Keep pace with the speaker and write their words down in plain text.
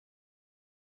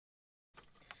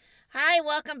Hi,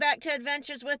 welcome back to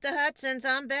Adventures with the Hudsons.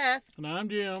 I'm Beth. And I'm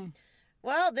Jim.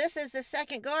 Well, this is the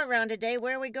second go around today.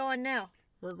 Where are we going now?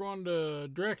 We're going to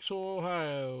Drexel,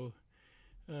 Ohio,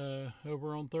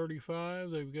 over on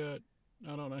 35. They've got,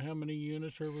 I don't know how many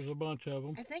units. There was a bunch of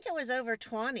them. I think it was over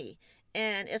 20.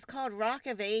 And it's called Rock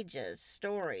of Ages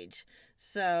Storage.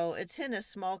 So it's in a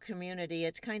small community.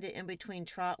 It's kind of in between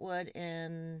Trotwood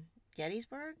and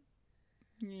Gettysburg.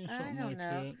 Yeah, I don't like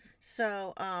know. that.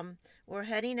 So we're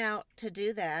heading out to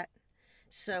do that.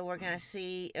 So we're going to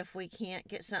see if we can't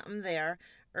get something there.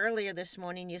 Earlier this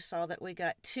morning, you saw that we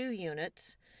got 2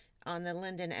 units on the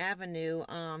Linden Avenue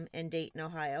in Dayton,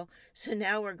 Ohio. So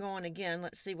now we're going again.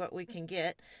 Let's see what we can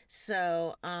get.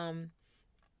 So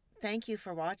thank you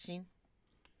for watching.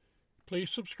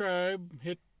 Please subscribe,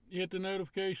 hit the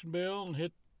notification bell, and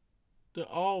hit the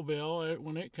all bell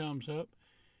when it comes up,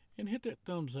 and hit that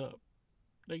thumbs up.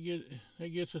 That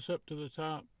gets us up to the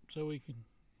top, so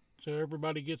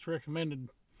everybody gets recommended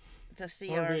to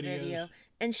see our video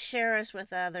and share us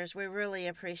with others. We really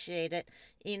appreciate it.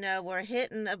 You know, we're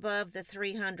hitting above the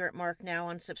 300 mark now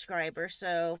on subscribers,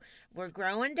 so we're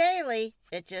growing daily.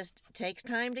 It just takes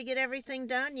time to get everything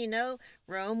done. You know,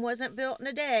 Rome wasn't built in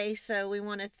a day, so we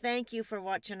want to thank you for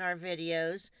watching our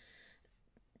videos.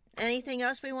 Anything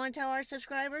else we want to tell our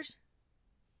subscribers?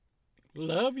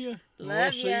 Love you.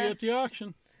 Love you. See you at the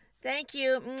auction. Thank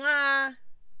you. Mwah.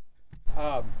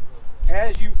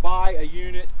 As you buy a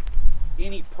unit,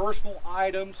 any personal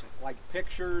items like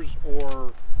pictures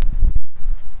or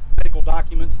medical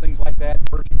documents, things like that,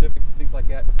 birth certificates, things like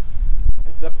that,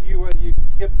 it's up to you whether you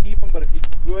keep them, but if you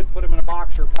would, put them in a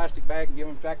box or a plastic bag and give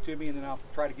them back to me, and then I'll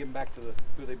try to give them back to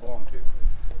who they belong to.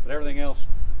 But everything else,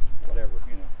 whatever,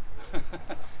 you know.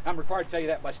 I'm required to tell you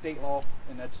that by state law,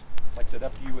 and that's, like I said,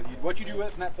 up to you. What you do with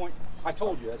it from that point, I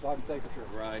told you. That's all I can say for sure.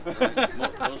 Right.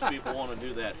 Most people want to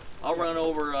do that. I'll run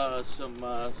over some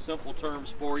simple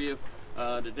terms for you.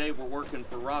 Today we're working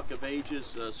for Rock of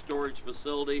Ages storage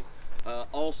facility.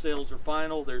 All sales are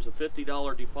final. There's a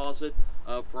 $50 deposit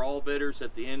for all bidders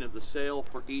at the end of the sale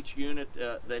for each unit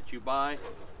that you buy.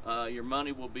 Your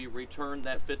money will be returned.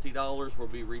 That $50 will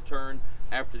be returned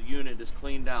after the unit is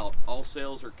cleaned out. All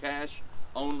sales are cash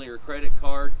only or credit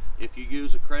card. If you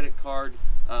use a credit card,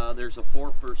 there's a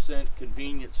 4%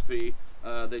 convenience fee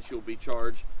that you'll be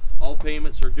charged. All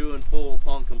payments are due in full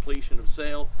upon completion of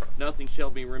sale. Nothing shall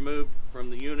be removed from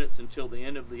the units until the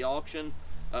end of the auction.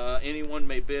 Anyone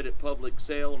may bid at public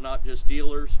sale, not just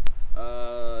dealers.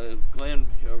 Glenn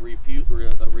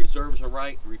reserves a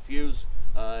right to refuse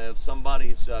if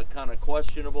somebody's kind of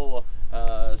questionable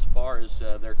as far as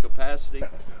their capacity.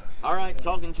 All right,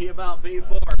 talking to you about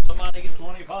B4. Somebody get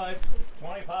 25,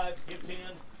 25, give 10,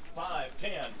 5,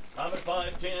 10. I'm at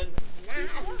 5, 10.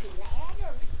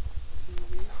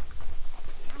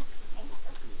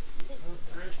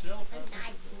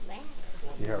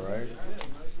 Yeah, right.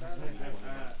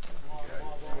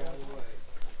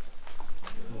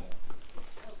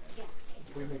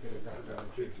 We make it down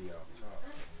 50 out.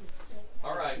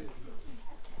 All right.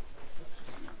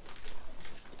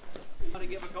 I'm gonna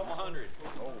give a couple hundred.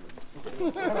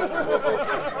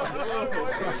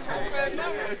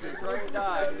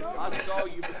 I saw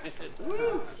you.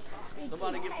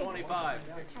 Somebody give 25.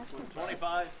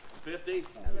 25, 50,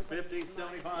 50,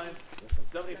 75,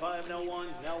 75, no one,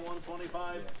 now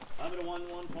 125. I'm at a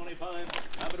 125.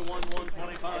 I'm at a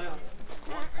 125.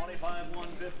 125,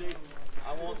 150.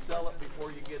 I won't sell it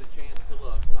before you get a chance to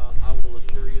look. I will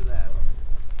assure you that.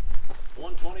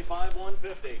 125,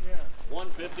 150.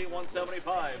 150,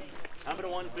 175. I'm at a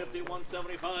 150,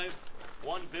 175.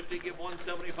 150, give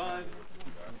 175.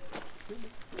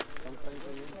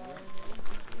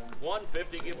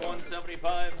 150, give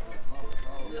 175.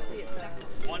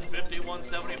 150,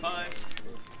 175.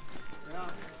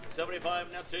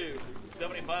 75, now 2.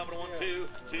 75 and a 1, 2.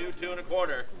 2, 2 and a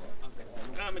quarter.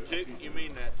 I'm a 2. You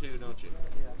mean that too, don't you?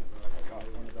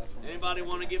 Anybody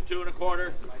want to give 2 and a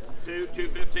quarter? 2,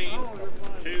 215.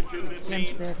 2,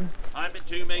 215. I'm at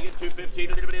 2, make it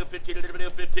 215, a little bit of 15, a little bit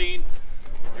of 15.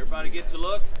 Everybody get to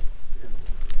look.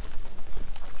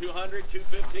 200,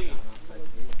 215.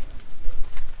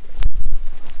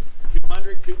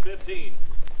 200, 215.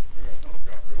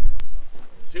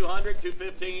 200,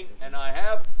 215, and I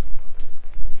have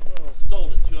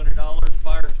sold it. $200,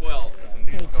 buyer 12.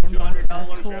 $200,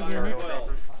 buyer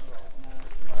 12.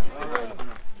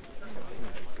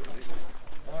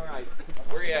 All right.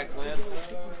 Where you at, Glenn?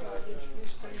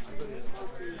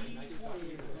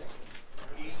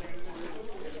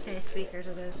 Hey, speakers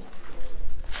are those?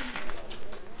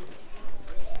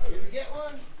 Did you get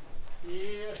one?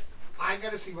 Yeah. I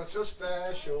gotta see what's so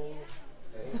special.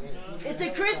 It's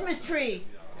a Christmas tree.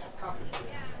 You're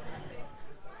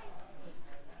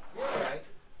all right.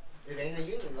 It ain't a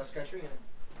union. Let's go tree in it.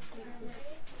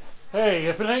 Hey,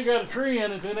 if it ain't got a tree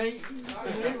in it, then it ain't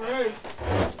right.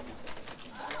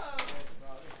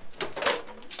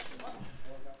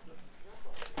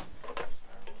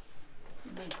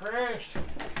 It's been crashed.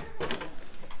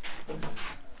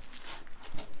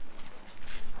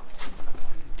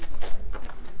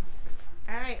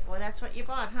 All right, well, that's what you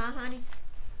bought, huh, honey?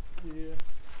 Yeah.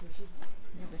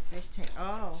 Yeah, the fish tank.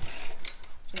 Oh,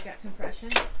 they got compression.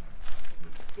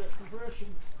 Got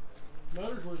compression.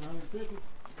 Motor's worth 150.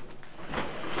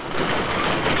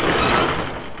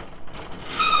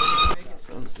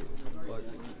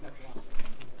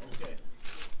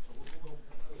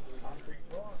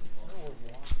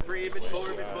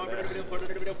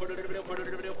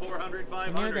 I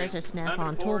know there's a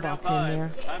snap-on toolbox in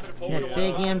there. That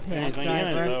big impact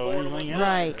driver.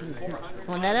 Right.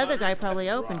 Well, that other guy probably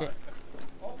opened it.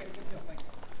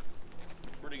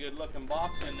 Pretty good looking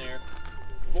box in there.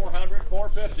 400,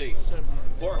 450.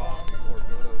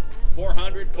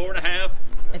 400, 4.5.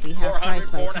 It'd be half 400, price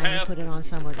by the time you 4.5. put it on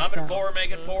somewhere to I'm sell. at 4,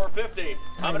 make it 450.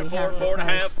 I'm at Maybe 4, half the 4.5.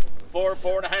 price. 4,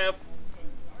 4.5.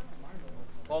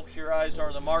 Folks, your eyes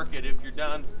are the market. If you're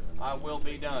done, I will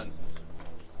be done.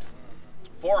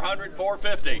 400,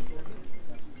 450.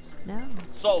 No.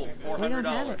 Sold. We don't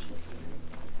have $400. it.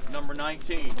 Number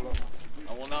 19.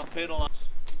 I will not fiddle on.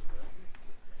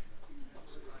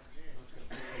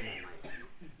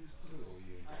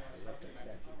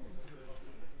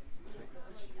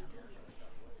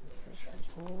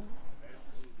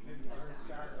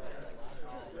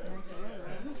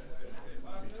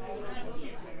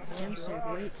 Jim sold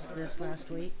weights this last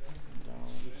week.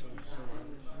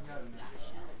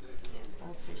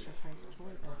 Old Fisher Price toy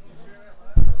back there.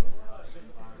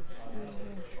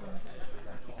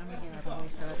 I'm gonna get out of the way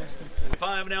so others can see.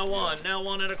 5 now 1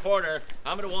 1.25.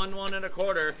 I'm at a 1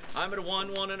 1.25. I'm at a 1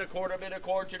 1.25 bit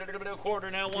a quarter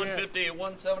now 150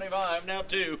 175 now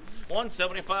 2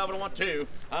 175 and I want 2.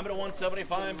 I'm at a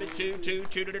 175 bit 2 2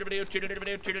 2 2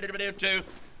 2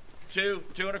 2.25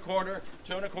 2.25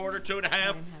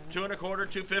 2.5 2.25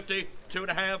 250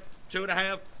 2.5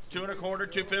 2.5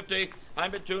 2.25 250.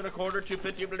 I'm at 2.25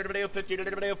 250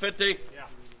 50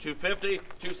 250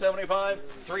 275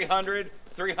 300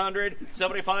 300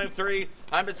 75 3.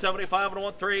 I'm at 75 and I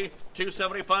want 3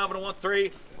 275 and I want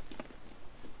 3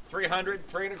 300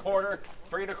 3.25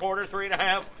 3.25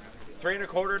 3.5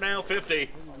 3.25 now 50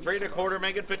 3.25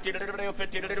 make it 50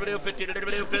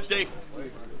 50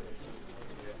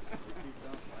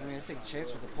 I mean, I take a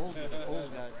chance with the poles, but the poles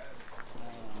got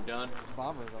done.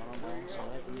 bobbers on them, so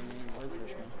that can be any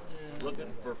fisherman.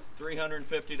 Looking for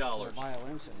 $350.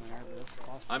 Violins in there, but that's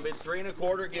cost. I'm at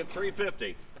 3.25, give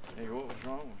 350. Hey, what was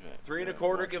wrong with that?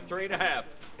 3.25, give 3.5.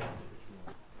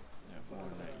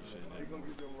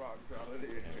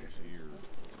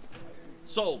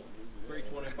 Sold.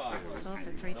 325. Sold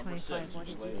for $325. What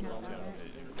did you tap out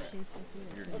at?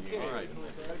 $250. All right.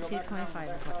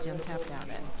 $225 is what Jim tapped out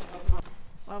at.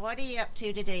 Well, what are you up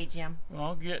to today, Jim?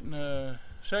 Well, getting a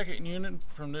second unit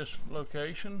from this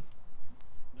location.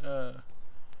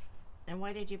 And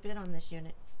why did you bid on this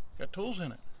unit? Got tools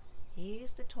in it.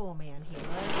 He's the tool man. He was.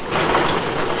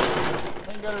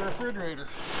 Ain't got a refrigerator.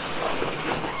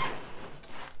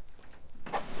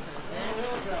 So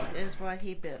this is what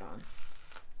he bid on.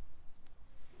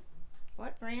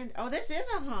 What brand? Oh, this is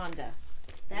a Honda.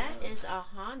 That is a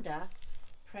Honda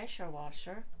pressure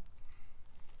washer.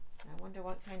 I wonder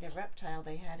what kind of reptile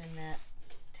they had in that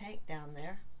tank down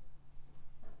there.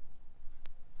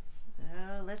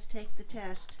 Oh, let's take the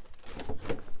test.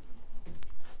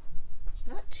 It's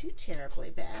not too terribly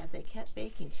bad. They kept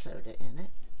baking soda in it.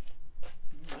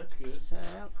 That's good. So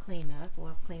that'll clean up.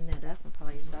 We'll clean that up and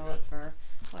probably sell it for,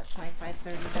 what, $25,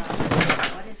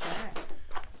 $30. What is that?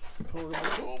 Portable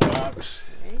toolbox.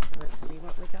 Okay, let's see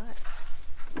what we got.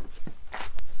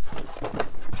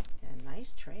 Got a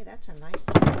nice tray. That's a nice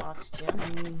toolbox,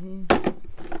 Jim.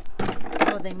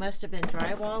 Oh, they must have been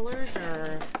drywallers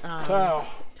or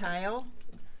tile.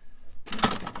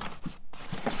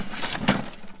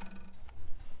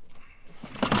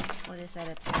 What is that?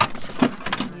 A patch?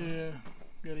 Yeah.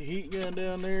 Got a heat gun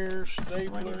down there,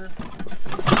 stapler,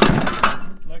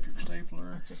 electric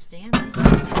stapler. It's a Stanley.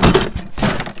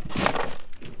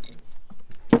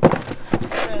 So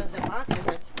the box is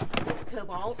a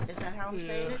Cobalt. Is that how I'm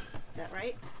saying it? Is that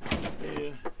right?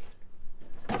 Yeah.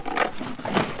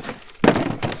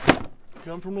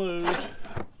 Come from Lowe's.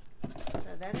 So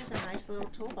that is a nice little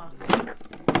toolbox.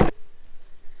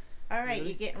 All right,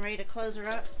 you getting ready to close her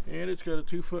up? And it's got a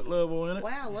 2-foot level in it.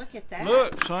 Wow, look at that.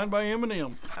 Look, signed by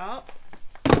M&M. Oh.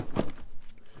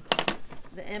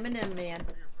 The M&M man.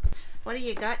 What do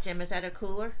you got, Jim? Is that a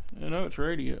cooler? I know it's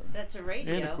radio. That's a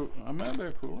radio. I might be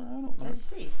a cooler. I don't know. Let's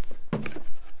see. Oh,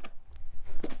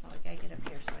 I gotta get up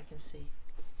here so I can see.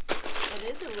 It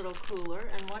is a little cooler,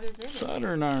 and what is in it?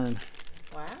 Soldering iron.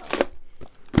 Wow.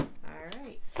 All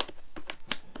right.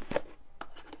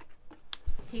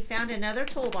 He found another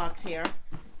toolbox here,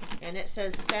 and it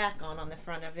says stack on the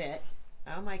front of it.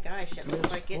 Oh my gosh, it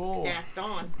looks like it's stacked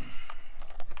on.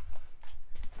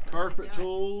 Carpet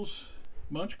tools.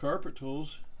 Bunch of carpet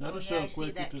tools. That'll sell I see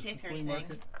quick that at the kicker flea thing.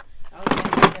 market. Oh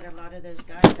yeah, you get a lot of those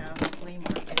guys out of the flea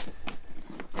market.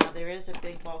 Now there is a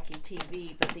big bulky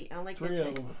TV, but the only good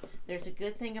thing, there's a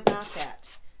good thing about that.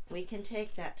 We can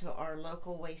take that to our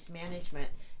local waste management,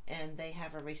 and they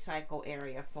have a recycle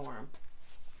area for them.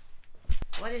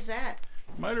 What is that?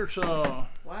 Miter saw.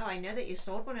 Wow, I know that you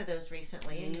sold one of those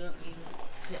recently, and you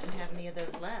didn't have any of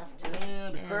those left.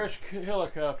 And a crashed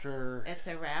helicopter. It's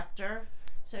a Raptor.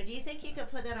 So do you think you could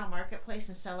put that on Marketplace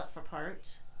and sell it for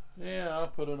parts? Yeah, I'll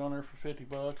put it on there for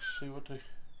 $50. See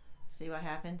what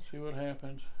happens. See what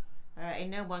happens. All right, I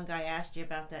know one guy asked you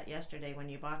about that yesterday when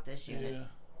you bought this unit. Yeah.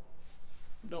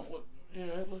 Don't look. Yeah,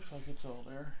 it looks like it's all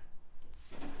there.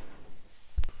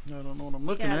 I don't know what I'm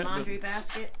looking at. Got a laundry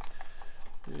basket.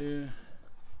 Yeah.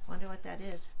 Wonder what that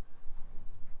is.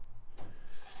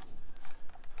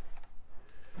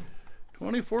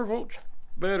 24-volt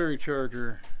battery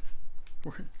charger.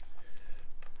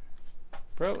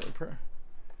 Probably.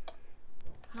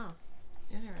 Huh.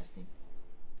 Interesting.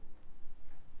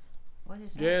 What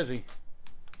is that? Jazzy.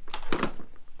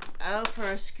 Oh,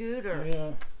 for a scooter.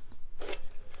 Yeah.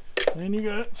 Then you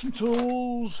got some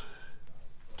tools.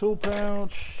 Tool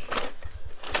pouch.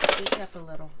 Speak up a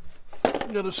little.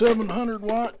 You got a 700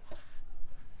 watt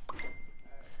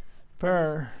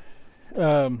power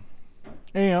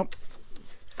amp.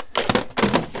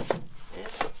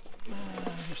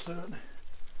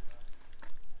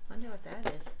 Wonder what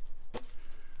that is.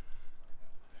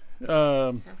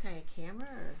 Some kind of camera?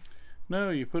 Or? No,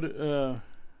 you put it,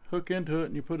 hook into it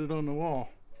and you put it on the wall.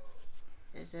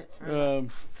 Is it from...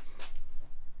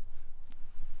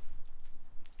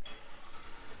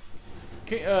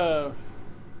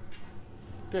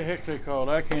 the heck they call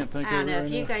it? I can't think of it. I don't know. Right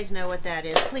If you guys know what that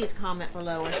is, please comment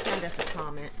below or send us a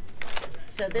comment.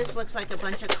 So this looks like a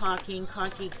bunch of caulking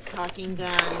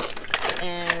guns,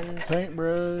 and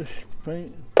paintbrush,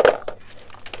 paint.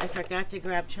 I forgot to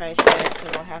grab trash bags, so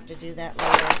we'll have to do that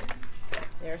later.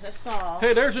 There's a saw.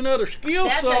 Hey, there's another skill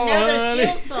saw. That's another honey.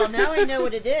 skill saw. Now I know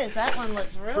what it is. That one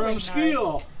looks really nice. From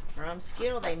Skill. From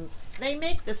Skill. They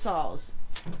make the saws.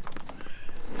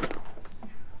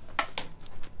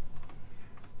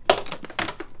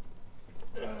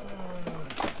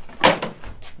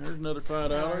 There's another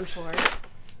 $5.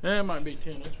 That might be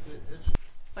 10.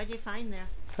 What'd you find there?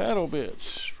 Paddle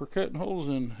bits for cutting holes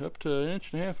in up to 1.5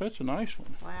 inches. That's a nice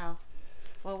one. Wow.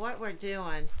 Well, what we're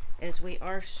doing is we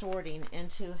are sorting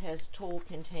into his tool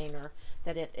container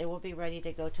that it will be ready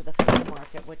to go to the flea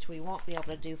market, which we won't be able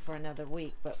to do for another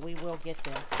week, but we will get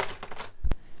there.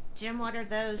 Jim, what are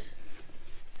those?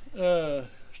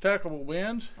 Stackable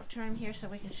bins. I'll turn them here so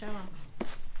we can show them.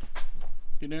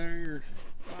 Get down here.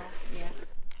 Yeah.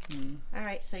 All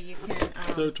right, so you can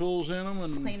throw tools in them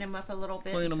and clean them up a little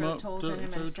bit, clean and them throw up, tools in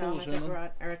them and sell them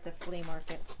at the flea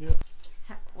market. Yep.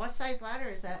 What size ladder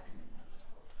is that?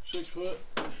 6 foot.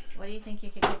 What do you think you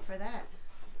could get for that?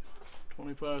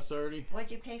 25, 30. What'd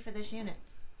you pay for this unit?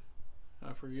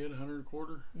 I forget, 100 a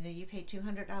quarter. No, you paid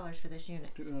 $200 for this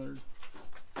unit. 200.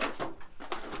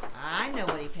 I know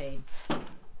what he paid.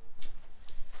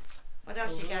 What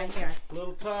else you got here?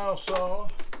 Little tile saw.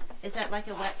 Is that like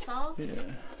a wet saw? Yeah.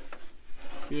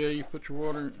 Yeah, you put your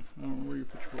water. I don't know where you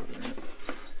put your water in it.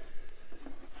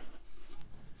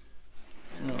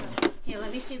 No. Here,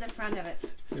 let me see the front of it.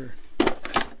 Here.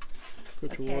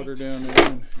 Put your water down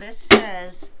there. This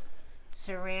says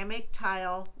ceramic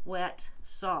tile wet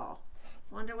saw.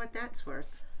 Wonder what that's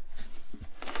worth.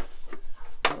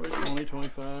 Probably 20,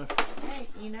 25. Hey,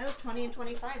 you know, 20 and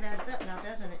 25 adds up now,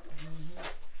 doesn't it?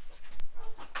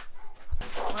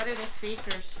 What are the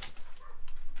speakers?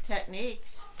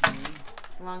 Techniques.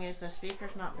 As long as the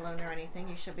speaker's not blown or anything,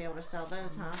 you should be able to sell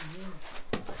those, huh?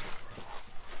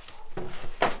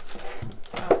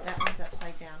 Oh, that one's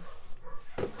upside down.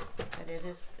 But it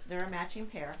is, they're a matching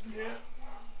pair. Yeah.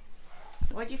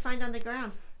 What'd you find on the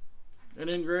ground? An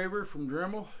engraver from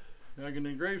Dremel. I can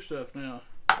engrave stuff now.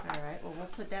 Alright, well we'll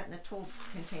put that in the tool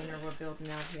container we're building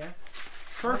out here.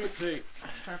 Carpet tape.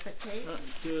 Carpet tape?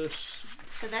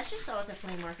 So that should sell at the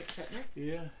flea market, shouldn't it?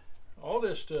 Yeah. All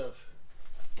this stuff.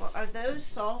 Well, are those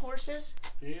sawhorses?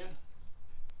 Yeah.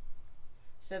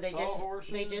 So they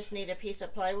Sawhorses. they just need a piece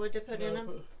of plywood to put in them.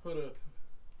 Put a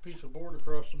piece of board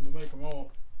across them to make them all.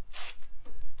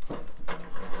 There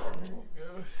you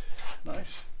go. Nice.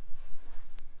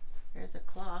 There's a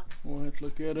clock. We'll have to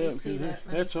look that You up see because that?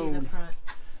 Let that's me see old. the front.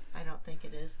 I don't think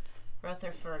it is.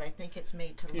 Rutherford, I think it's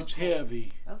made to look It's old.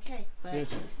 heavy. Okay, but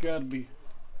It's got to be.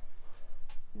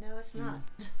 no, it's not.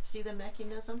 See the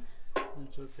mechanism?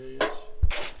 It's okay. It's,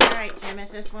 All right, Jim,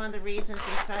 is this one of the reasons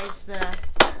besides the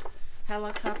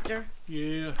helicopter?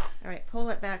 yeah. All right, pull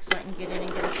it back so I can get in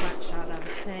and get a front shot of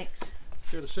it. Thanks.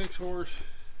 Got a 6-horse,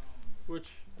 which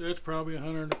that's probably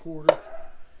 125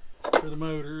 for the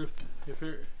motor. If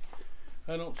it,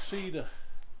 I don't see the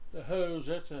hose.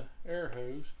 That's a air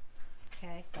hose.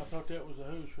 Okay. I thought that was a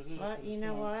hose for this. Well, you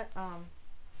know what?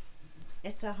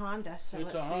 It's a Honda, so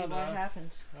It's let's a see Honda. what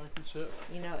happens. I can set.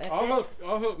 You know, if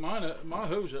I'll hook mine up, my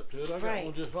hose up to it. I got Right.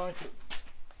 one just like it.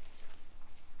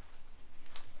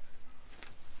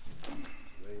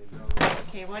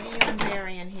 okay, what are you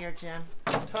unburying here, Jim?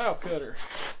 Tile cutter.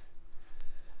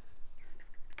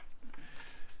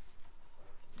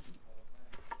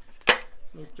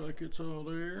 Looks like it's all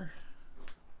there.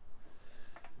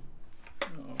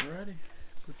 Alrighty,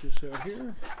 put this out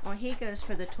here. Well, he goes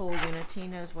for the tool units. He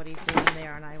knows what he's doing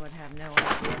there, and I would have no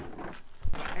idea.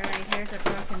 All right, here's a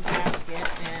broken basket,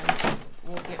 and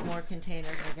we'll get more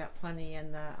containers. I got plenty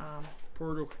in the.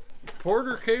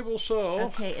 Porter cable saw.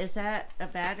 Okay, is that a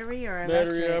battery or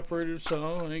electric? Battery operated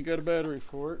saw. I ain't got a battery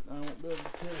for it. I won't be able to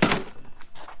tell you.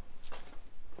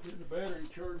 There's a battery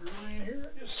charger laying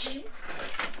here. I just see it.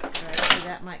 All right, so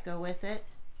that might go with it.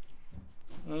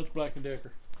 Oh, it's Black &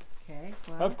 Decker. Okay,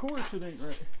 well, Of course it ain't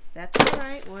right. that's all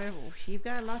right. You've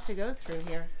got a lot to go through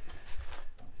here.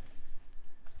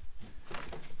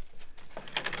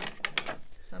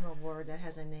 Some award that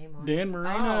has a name on it. Dan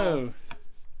Marino.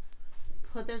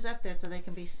 Put those up there so they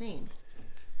can be seen.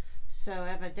 So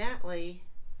evidently,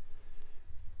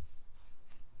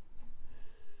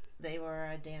 they were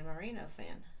a Dan Marino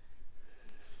fan.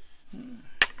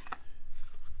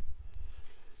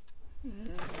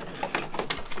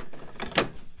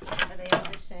 Are they all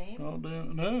the same? All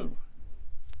down. No.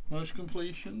 Most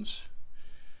completions.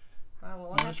 Well,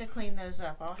 we'll have to clean those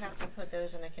up. I'll have to put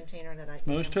those in a container that I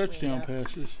can Most clean touchdown up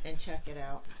passes. and check it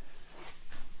out.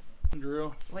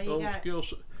 Drill. What do you Old got?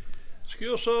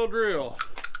 skill saw drill.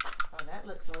 Oh, that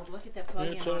looks old. Look at that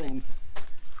plug-in It's on old. it.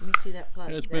 Let me see that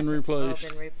plug. It's been That's replaced. All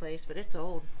been replaced, but it's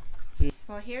old. Yeah.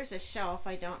 Well, here's a shelf.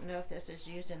 I don't know if this is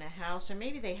used in a house or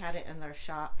maybe they had it in their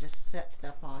shop to set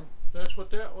stuff on. That's what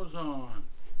that was on.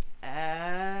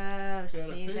 Oh,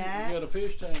 see You that? got a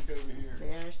fish tank over here.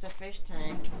 There's the fish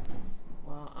tank.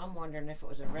 Well, I'm wondering if it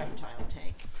was a reptile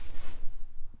tank.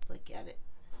 Look at it.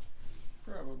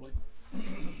 Probably.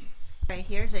 Right,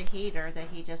 here's a heater that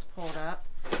he just pulled up,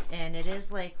 and it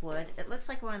is Lakewood. It looks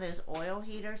like one of those oil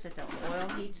heaters that the oil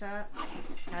heats up.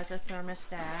 Has a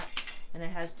thermostat, and it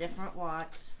has different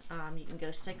watts. You can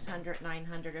go 600,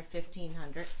 900, or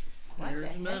 1500. What Here's the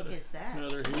heck another, is that?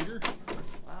 Another heater.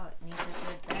 Wow, it needs a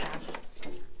good bath.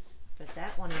 But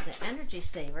that one is an energy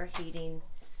saver, heating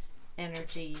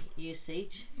energy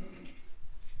usage.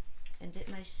 And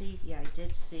didn't I see? Yeah, I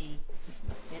did see.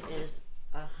 It is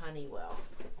a Honeywell.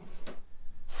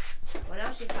 What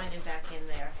else you finding back in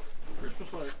there?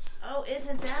 Christmas lights. Oh,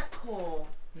 isn't that cool?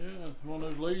 Yeah, one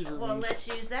of those laser Well, ones. let's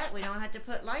use that. We don't have to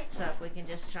put lights up. We can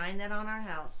just shine that on our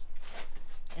house.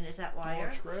 And is that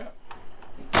wire? More scrap.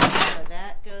 So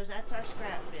that goes, that's our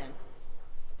scrap bin.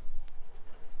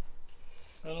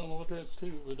 I don't know what that's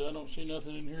to, but I don't see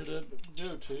nothing in here that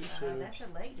go to. So That's a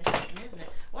leg to something, isn't it?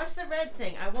 What's the red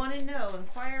thing? I want to know.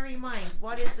 Inquiry minds.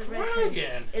 What is the red thing?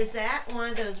 Wagon. Is that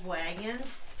one of those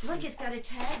wagons? Look, it's got a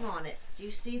tag on it. Do you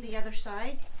see the other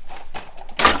side?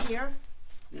 Right here.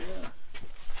 Yeah.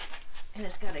 And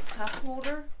it's got a cup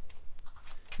holder.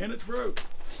 And it's broke.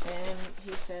 And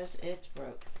he says it's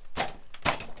broke.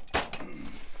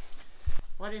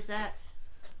 What is that?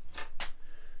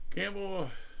 Campbell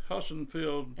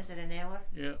Hussenfield. Is it a nailer?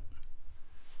 Yeah.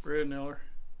 Brad Neller.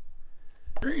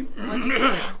 Green.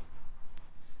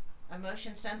 A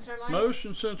motion sensor light?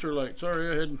 Motion sensor light.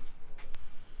 Sorry, I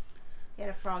He had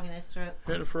a frog in his throat.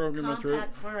 had a frog in my throat.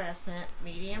 Compact fluorescent,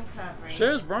 medium coverage.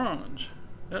 Says bronze.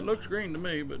 That looks green to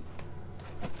me, but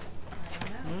I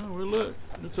don't know. well, look.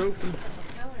 It's open.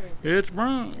 What color is it? It's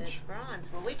bronze. It's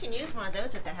bronze. Well, we can use one of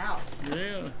those at the house.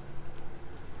 Yeah.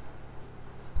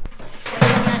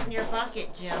 What's that in your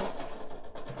bucket, Jim?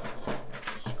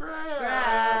 Scrap.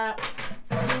 Scrap.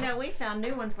 You know, we found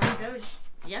new ones like those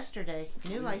yesterday.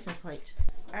 New license plates.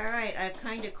 All right, I've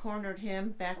kind of cornered him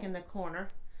back in the corner.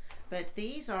 But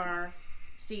these are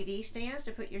CD stands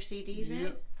to put your CDs in.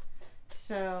 Yep.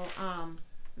 So,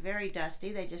 very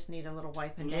dusty. They just need a little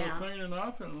wiping A little down. cleaning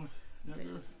off and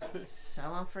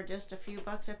Sell them for just a few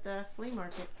bucks at the flea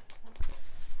market.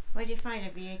 What'd you find? A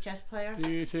VHS player?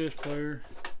 VHS player.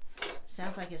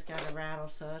 Sounds like it's got a rattle,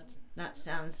 so it's not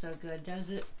sounding so good, does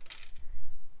it?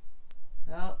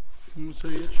 Oh, Let's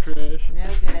see, it's trash. no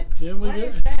good. Then we What got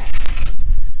is that?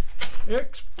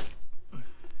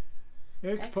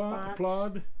 Xbox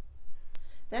plod,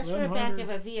 That's for the back of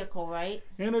a vehicle, right?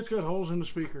 and it's got holes in the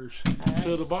speakers.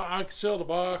 Alright. So I can sell the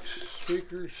box,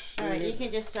 speakers. Alright, you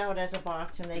can just sell it as a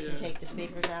box and they can Yeah. take the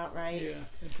speakers out, right? Yeah.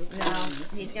 and put No, them in it.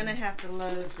 he's gonna have to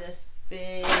load this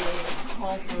big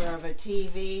honker of a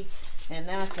TV, and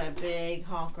that's a big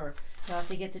honker. He'll have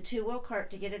to get the two-wheel cart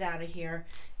to get it out of here.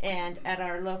 And at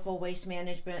our local waste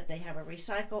management, they have a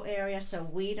recycle area, so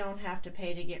we don't have to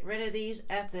pay to get rid of these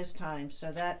at this time.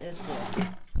 So that is good.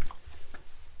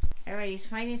 Alright, he's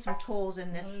finding some tools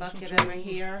in this Some bucket tools. over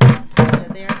here. So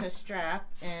there's a strap,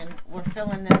 and we're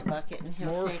filling this bucket, and he'll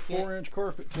More take it. 4-inch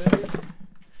carpet tape.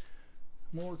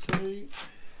 More tape.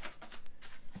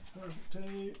 Carpet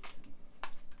tape.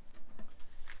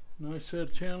 Nice set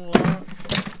of channel lock.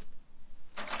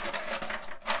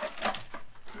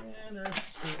 And there's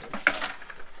the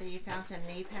So you found some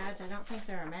knee pads. I don't think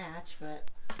they're a match, but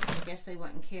I guess they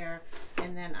wouldn't care.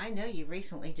 And then I know you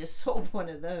recently just sold one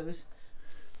of those.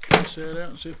 test that out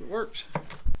and see if it works.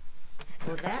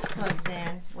 Well, that plugs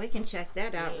in. We can check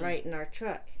that out Yeah. right in our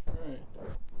truck.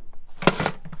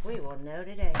 Right. We will know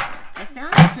today. I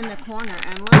found this in the corner,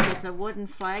 and look, it's a wooden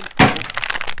flagpole.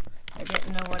 I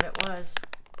didn't know what it was.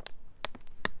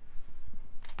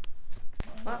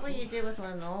 What will you do with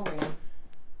linoleum?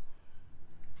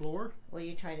 Floor. Will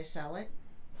you try to sell it?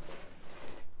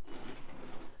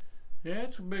 Yeah,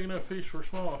 it's a big enough piece for a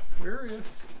small area.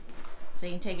 So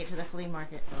you can take it to the flea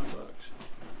market.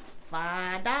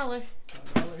 $5. $5.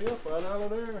 $5 here, $5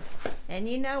 there. And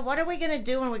you know, what are we going to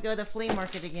do when we go to the flea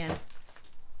market again?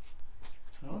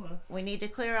 I don't know. We need to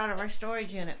clear out of our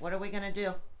storage unit. What are we going to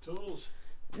do? Tools.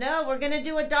 No, we're going to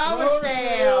do a Dollar dollar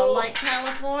sale. sale like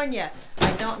California.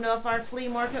 I don't know if our flea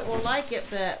market will like it,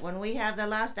 but when we have the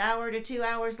last hour to 2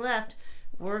 hours left,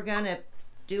 we're going to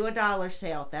do a dollar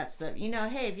sale. That's the, you know,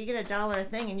 hey, if you get $1 a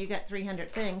thing and you got 300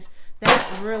 things,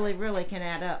 that really, really can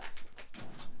add up.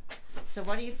 So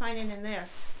what are you finding in there?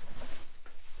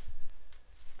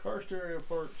 Car stereo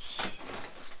parts.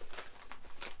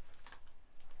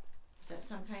 Is that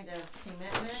some kind of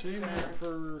cement mix Cement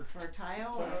or for for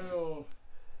tile or tile.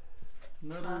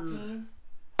 Another caulking?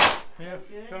 half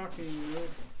Good. caulking. Yeah.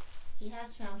 He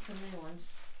has found some new ones.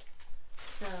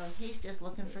 So he's just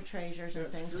looking for treasures and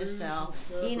Got things to screws sell.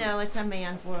 and stuff. You know, it's a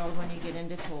man's world when you get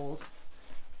into tools.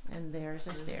 And there's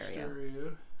a stereo.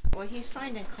 Well, he's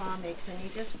finding comics, and you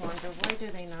just wonder, why do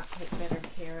they not take better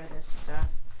care of this stuff?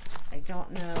 I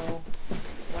don't know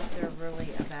what they're really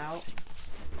about.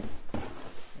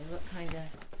 They look kind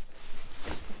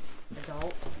of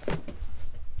adult.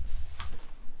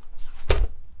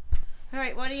 All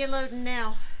right, what are you loading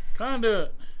now?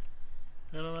 Conduit.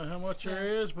 I don't know how much So, there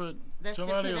is, but That's to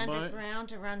somebody put will buy it. underground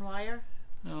to run wire?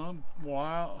 No,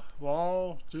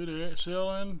 wall through the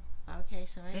ceiling. Okay,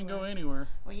 so Can go anyway. anywhere.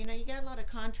 Well, you know, you got a lot of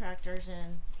contractors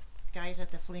and guys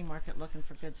at the flea market looking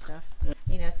for good stuff. Yeah.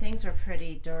 You know, things are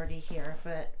pretty dirty here,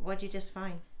 but what'd you just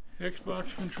find?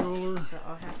 Xbox controller. So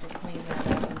I'll have to clean that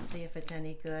up and see if it's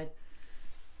any good.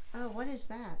 Oh, what is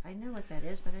that? I know what that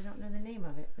is, but I don't know the name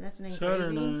of it. That's an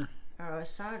engraving? Soldering. Oh, a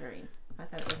soldering. I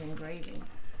thought it was engraving.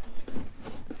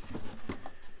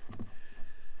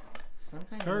 Some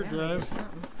kind Hard of memory or drive.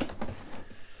 something.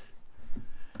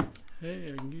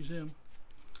 Hey, I can use them.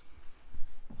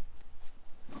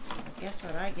 Guess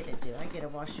what I get to do? I get to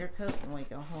wash your coat when we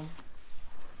go home.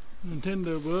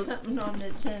 Nintendo book. Something on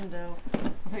Nintendo.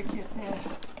 Look at that.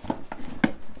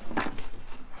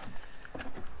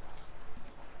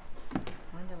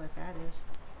 Wonder what that is.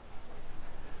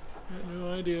 Got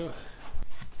no idea.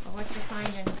 Well, what you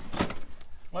finding?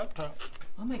 Laptop.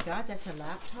 Oh my God, that's a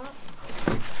laptop?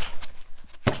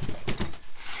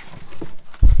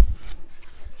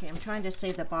 Okay, I'm trying to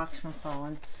save the box from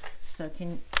falling. So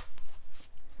can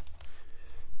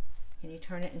you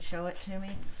turn it and show it to me?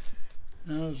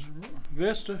 Now it's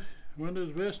Vista,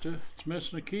 Windows Vista. It's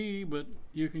missing a key, but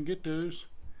you can get those.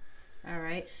 All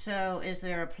right. So is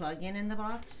there a plug-in in the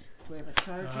box? Do we have a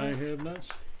charger? I have not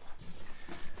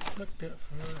looked that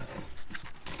far.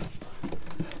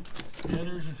 Yeah,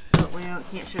 there's a Oh, we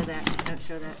can't show that. Don't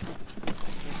show that.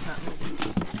 There's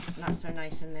something not so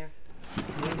nice in there.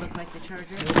 Does it look like the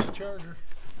charger? there's a charger.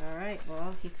 All right.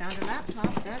 Well, he found a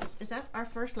laptop. Is that our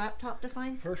first laptop to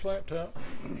find? First laptop.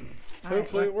 All right,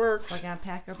 Hopefully it works. We're gonna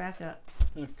pack her back up.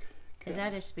 Is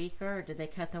that a speaker, or did they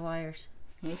cut the wires?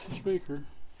 That's the speaker.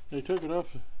 They took it off.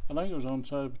 I think it was on the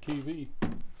side of the TV.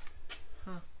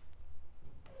 Huh.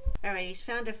 Alright, he's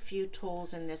found a few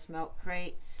tools in this milk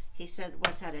crate. He said,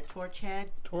 what's that, a torch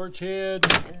head? Torch head.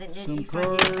 And then some he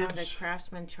cards. found a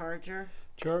Craftsman charger.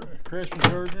 Craftsman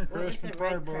charger. What was the Craftsman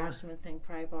pry red bar. Craftsman thing,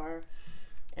 pry bar?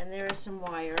 And there is some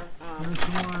wire. There's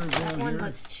some wires That down one here.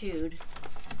 looks chewed,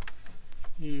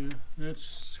 Yeah, that's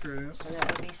scrap. so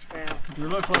that would be scrap. They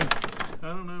look like, I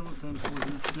don't know what kind of cord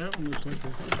it is. That one looks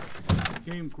like a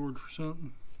game cord for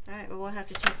something. Alright, well, we'll have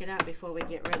to check it out before we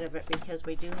get rid of it because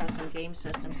we do have some game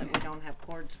systems that we don't have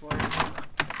cords for.